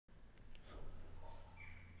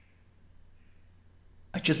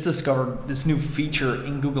just discovered this new feature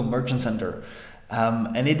in Google Merchant Center,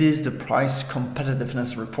 and it is the price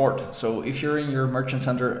competitiveness report. So if you're in your Merchant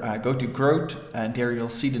Center, go to growth, and there you'll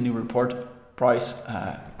see the new report, price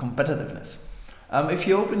competitiveness. If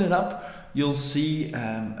you open it up, you'll see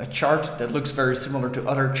a chart that looks very similar to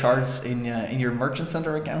other charts in your Merchant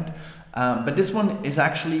Center account. But this one is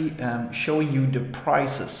actually showing you the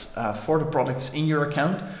prices for the products in your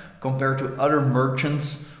account compared to other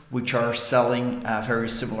merchants which are selling very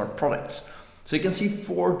similar products. So you can see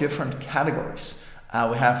 4 different categories.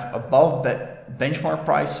 We have above benchmark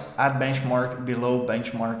price, at benchmark, below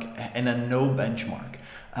benchmark, and then no benchmark.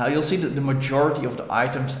 You'll see that the majority of the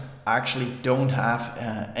items actually don't have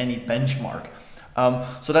any benchmark.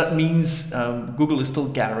 So that means Google is still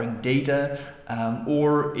gathering data,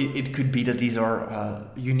 or it could be that these are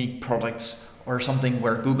unique products or something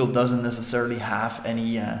where Google doesn't necessarily have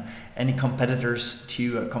any competitors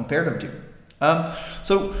to compare them to.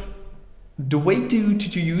 So the way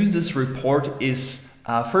to use this report is,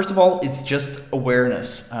 first of all, it's just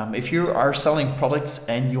awareness. If you are selling products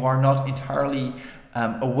and you are not entirely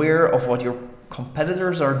aware of what your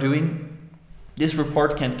competitors are doing, this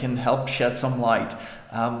report can help shed some light.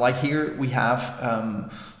 Like here we have,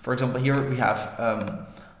 for example, here we have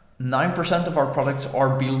 9% of our products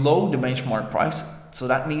are below the benchmark price. So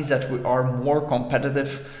that means that we are more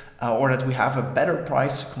competitive, or that we have a better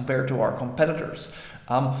price compared to our competitors.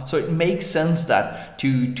 So it makes sense that to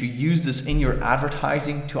use this in your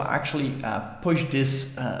advertising to actually push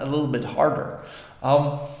this a little bit harder.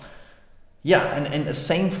 Yeah, and the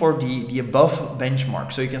same for the above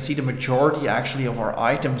benchmark. So you can see the majority actually of our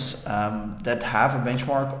items that have a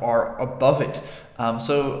benchmark are above it.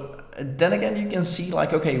 So then again, you can see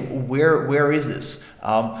like, okay, where is this?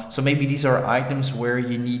 So maybe these are items where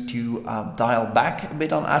you need to dial back a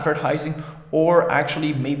bit on advertising, or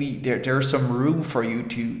actually maybe there's some room for you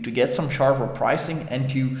to get some sharper pricing and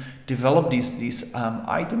to develop these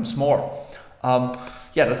items more.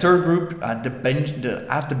 Yeah, the third group, at the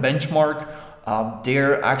benchmark,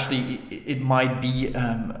 there actually it might be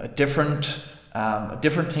different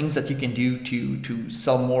things that you can do to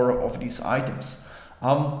sell more of these items.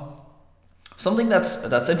 Something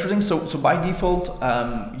that's interesting. So by default,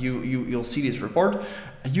 you'll see this report.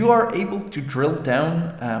 You are able to drill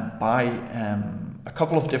down by a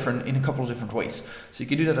couple of different ways. So you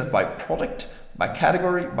can do that by product, by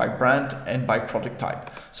category, by brand, and by product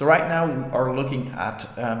type. So right now we are looking at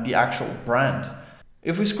the actual brand.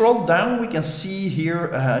 If we scroll down, we can see here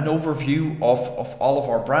an overview of all of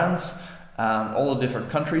our brands, all the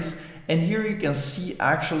different countries. And here you can see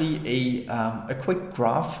actually a quick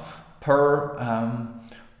graph per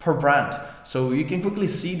brand. So you can quickly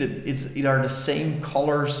see that it are the same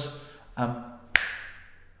colors.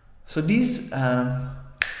 So these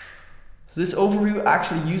so this overview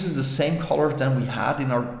actually uses the same colors than we had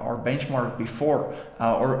in our benchmark before,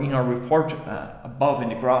 or in our report above in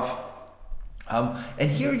the graph. And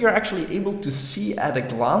here you're actually able to see at a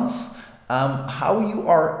glance how you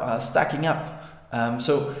are stacking up.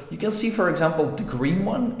 So you can see, for example, the green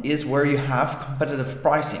one is where you have competitive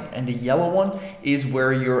pricing, and the yellow one is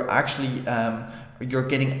where you're actually you're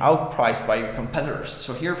getting outpriced by your competitors.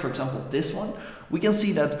 So here, for example, this one, we can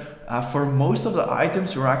see that for most of the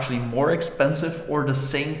items, you're actually more expensive or the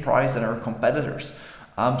same price than our competitors.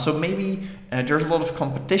 So maybe there's a lot of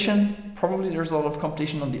competition. Probably there's a lot of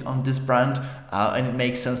competition on this brand, and it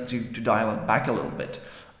makes sense to dial it back a little bit.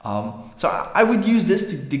 So I would use this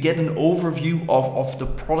to get an overview of the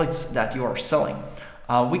products that you are selling.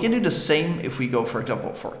 We can do the same if we go, for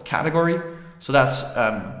example, for category. So that's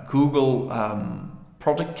Google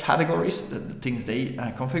product categories, the things they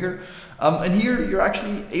configure. And here you're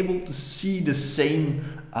actually able to see the same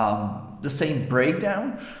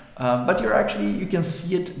breakdown, but you can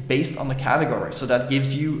see it based on the category. So that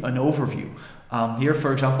gives you an overview. Here,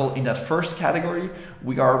 for example, in that first category,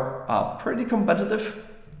 we are pretty competitive.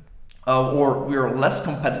 Or we are less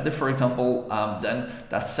competitive, for example, than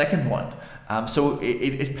that second one. So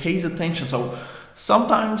it pays attention. So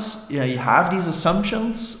sometimes you have these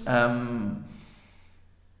assumptions,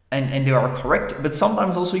 and they are correct, but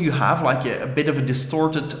sometimes also you have like a bit of a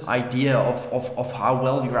distorted idea of how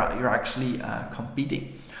well you're actually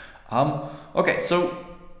competing. Okay, so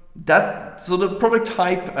the product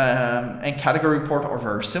type and category report are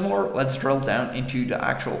very similar. Let's drill down into the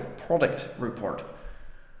actual product report.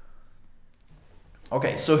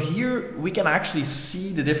 Okay, so here we can actually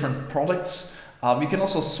see the different products. You can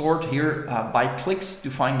also sort here by clicks to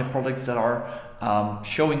find the products that are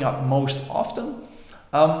showing up most often.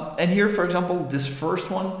 And here, for example, this first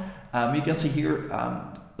one, you can see here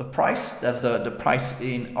the price. That's the price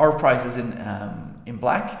in our prices in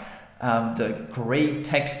black. The gray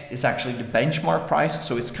text is actually the benchmark price,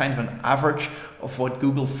 so it's kind of an average of what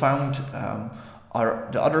Google found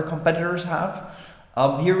the other competitors have.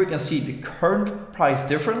 Here we can see the current price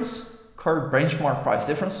difference, current benchmark price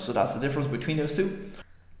difference, so that's the difference between those two.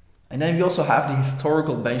 And then we also have the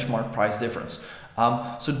historical benchmark price difference.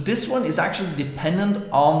 So this one is actually dependent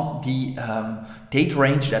on the date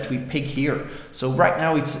range that we pick here. So right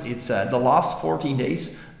now it's the last 14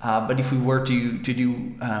 days. But if we were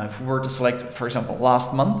to select, for example,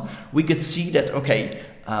 last month, we could see that, okay,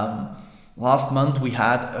 last month we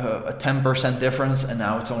had a 10% difference and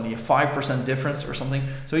now it's only a 5% difference or something.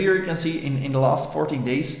 So here you can see in the last 14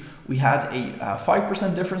 days, we had a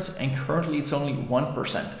 5% difference and currently it's only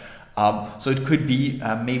 1%. So it could be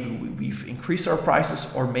maybe we've increased our prices,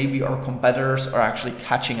 or maybe our competitors are actually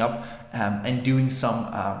catching up and doing some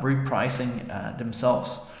repricing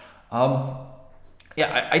themselves.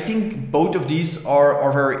 Yeah, I think both of these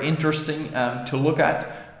are very interesting to look at,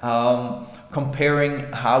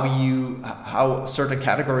 comparing how certain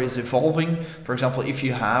categories evolving. For example, if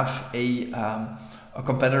you have a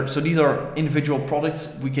competitor, so these are individual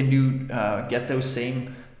products, we can get those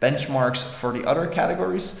same benchmarks for the other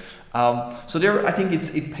categories. So there, I think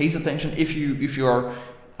it pays attention if you're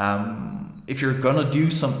gonna do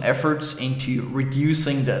some efforts into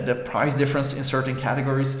reducing the price difference in certain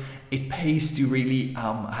categories. It pays to really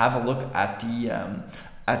have a look at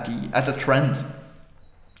the trend.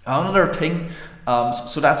 Another thing,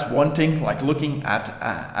 so that's one thing, like looking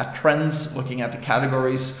at trends, looking at the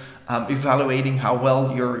categories, evaluating how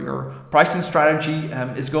well your pricing strategy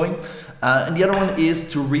is going. And the other one is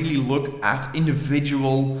to really look at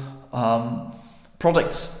individual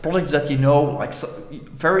products that you know, like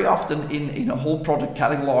very often in a whole product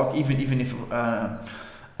catalog, even if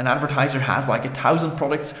an advertiser has like 1,000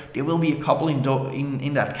 products, there will be a couple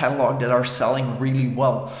in that catalog that are selling really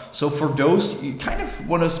well. So for those, you kind of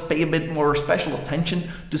want to pay a bit more special attention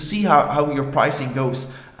to see how your pricing goes.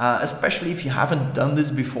 Especially if you haven't done this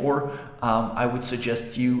before, I would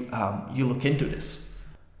suggest you look into this.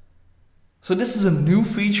 So this is a new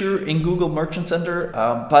feature in Google Merchant Center,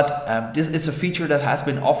 but this is a feature that has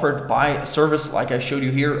been offered by a service like I showed you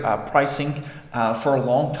here, Pricing, for a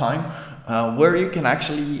long time, where you can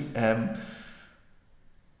actually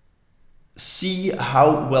see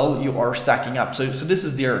how well you are stacking up. So this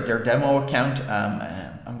is their demo account.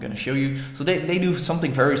 I'm going to show you. So they do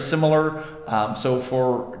something very similar.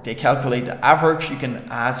 They calculate the average. You can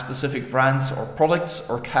add specific brands or products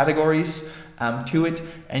or categories to it,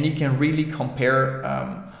 and you can really compare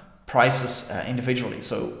prices individually.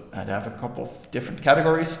 So they have a couple of different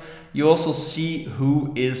categories. You also see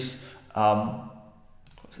who is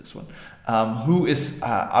what's this one? Who is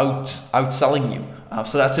outselling you.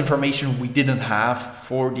 So that's information we didn't have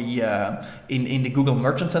for the in the Google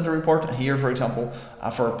Merchant Center report. And here, for example,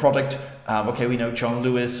 for a product, okay, we know John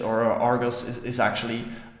Lewis or Argos is actually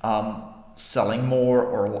selling more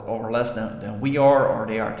or less than we are, or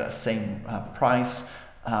they are at the same price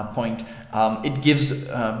point. It gives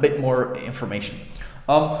a bit more information.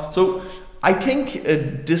 So I think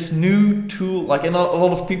this new tool, like in a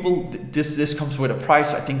lot of people, this comes with a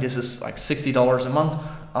price. I think this is like $60 a month.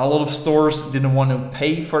 A lot of stores didn't want to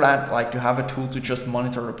pay for that, like to have a tool to just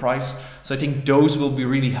monitor the price. So I think those will be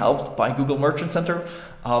really helped by Google Merchant Center.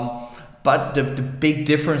 But the big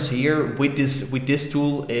difference here with this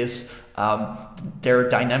tool is their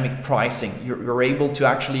dynamic pricing. You're able to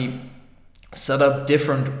actually set up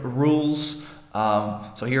different rules.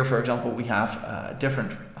 So here, for example, we have a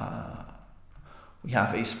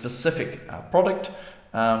specific product.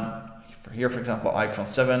 Here, for example, iPhone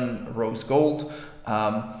 7 Rose Gold.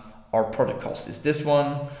 Our product cost is this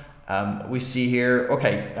one. We see here,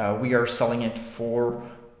 okay, we are selling it for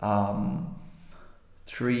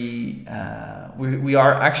we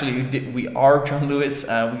are John Lewis.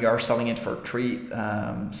 We are selling it for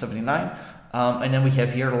 $379. And then we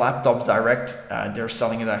have here Laptops Direct. They're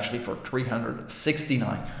selling it actually for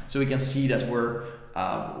 $369. So we can see that we're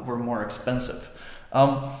more expensive.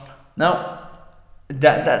 Now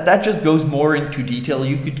that just goes more into detail.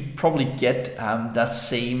 You could probably get that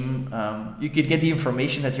same. You could get the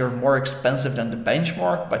information that you're more expensive than the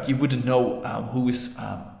benchmark, but you wouldn't know who is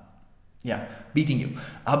beating you.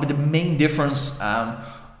 But the main difference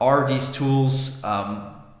are these tools.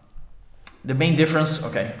 The main difference,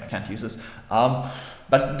 okay, I can't use this.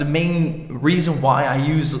 But the main reason why I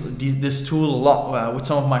use this tool a lot with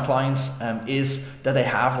some of my clients is that they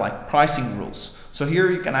have like pricing rules. So here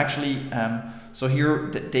you can actually, so here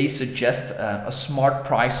they suggest a smart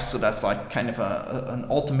price. So that's like kind of an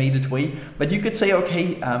automated way. But you could say,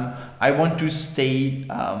 okay, I want to stay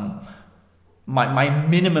my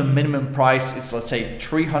minimum price is, let's say,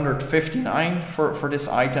 $359 for this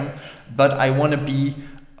item, but I want to be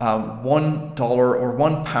 $1 or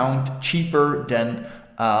 £1 cheaper than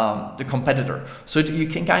the competitor. So you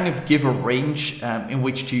can kind of give a range in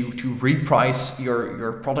which to reprice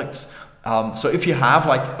your products. So if you have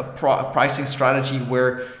like a pricing strategy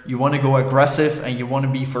where you want to go aggressive and you want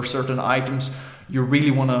to be for certain items, you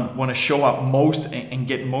really want to show up most and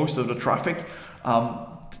get most of the traffic,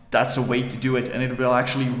 that's a way to do it, and it will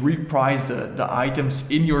actually reprice the items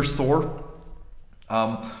in your store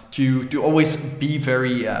to always be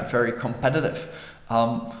very competitive.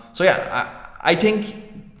 So yeah, I think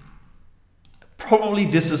probably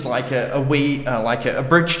this is like a way, like a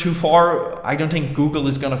bridge too far. I don't think Google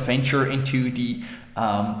is going to venture into the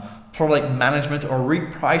product management or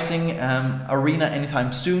repricing arena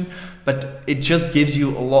anytime soon, but it just gives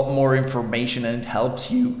you a lot more information and it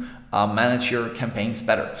helps you manage your campaigns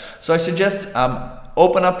better. So I suggest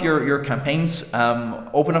open up your campaigns,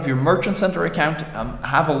 open up your Merchant Center account,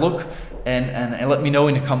 have a look, and let me know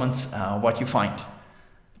in the comments what you find.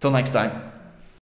 Till next time.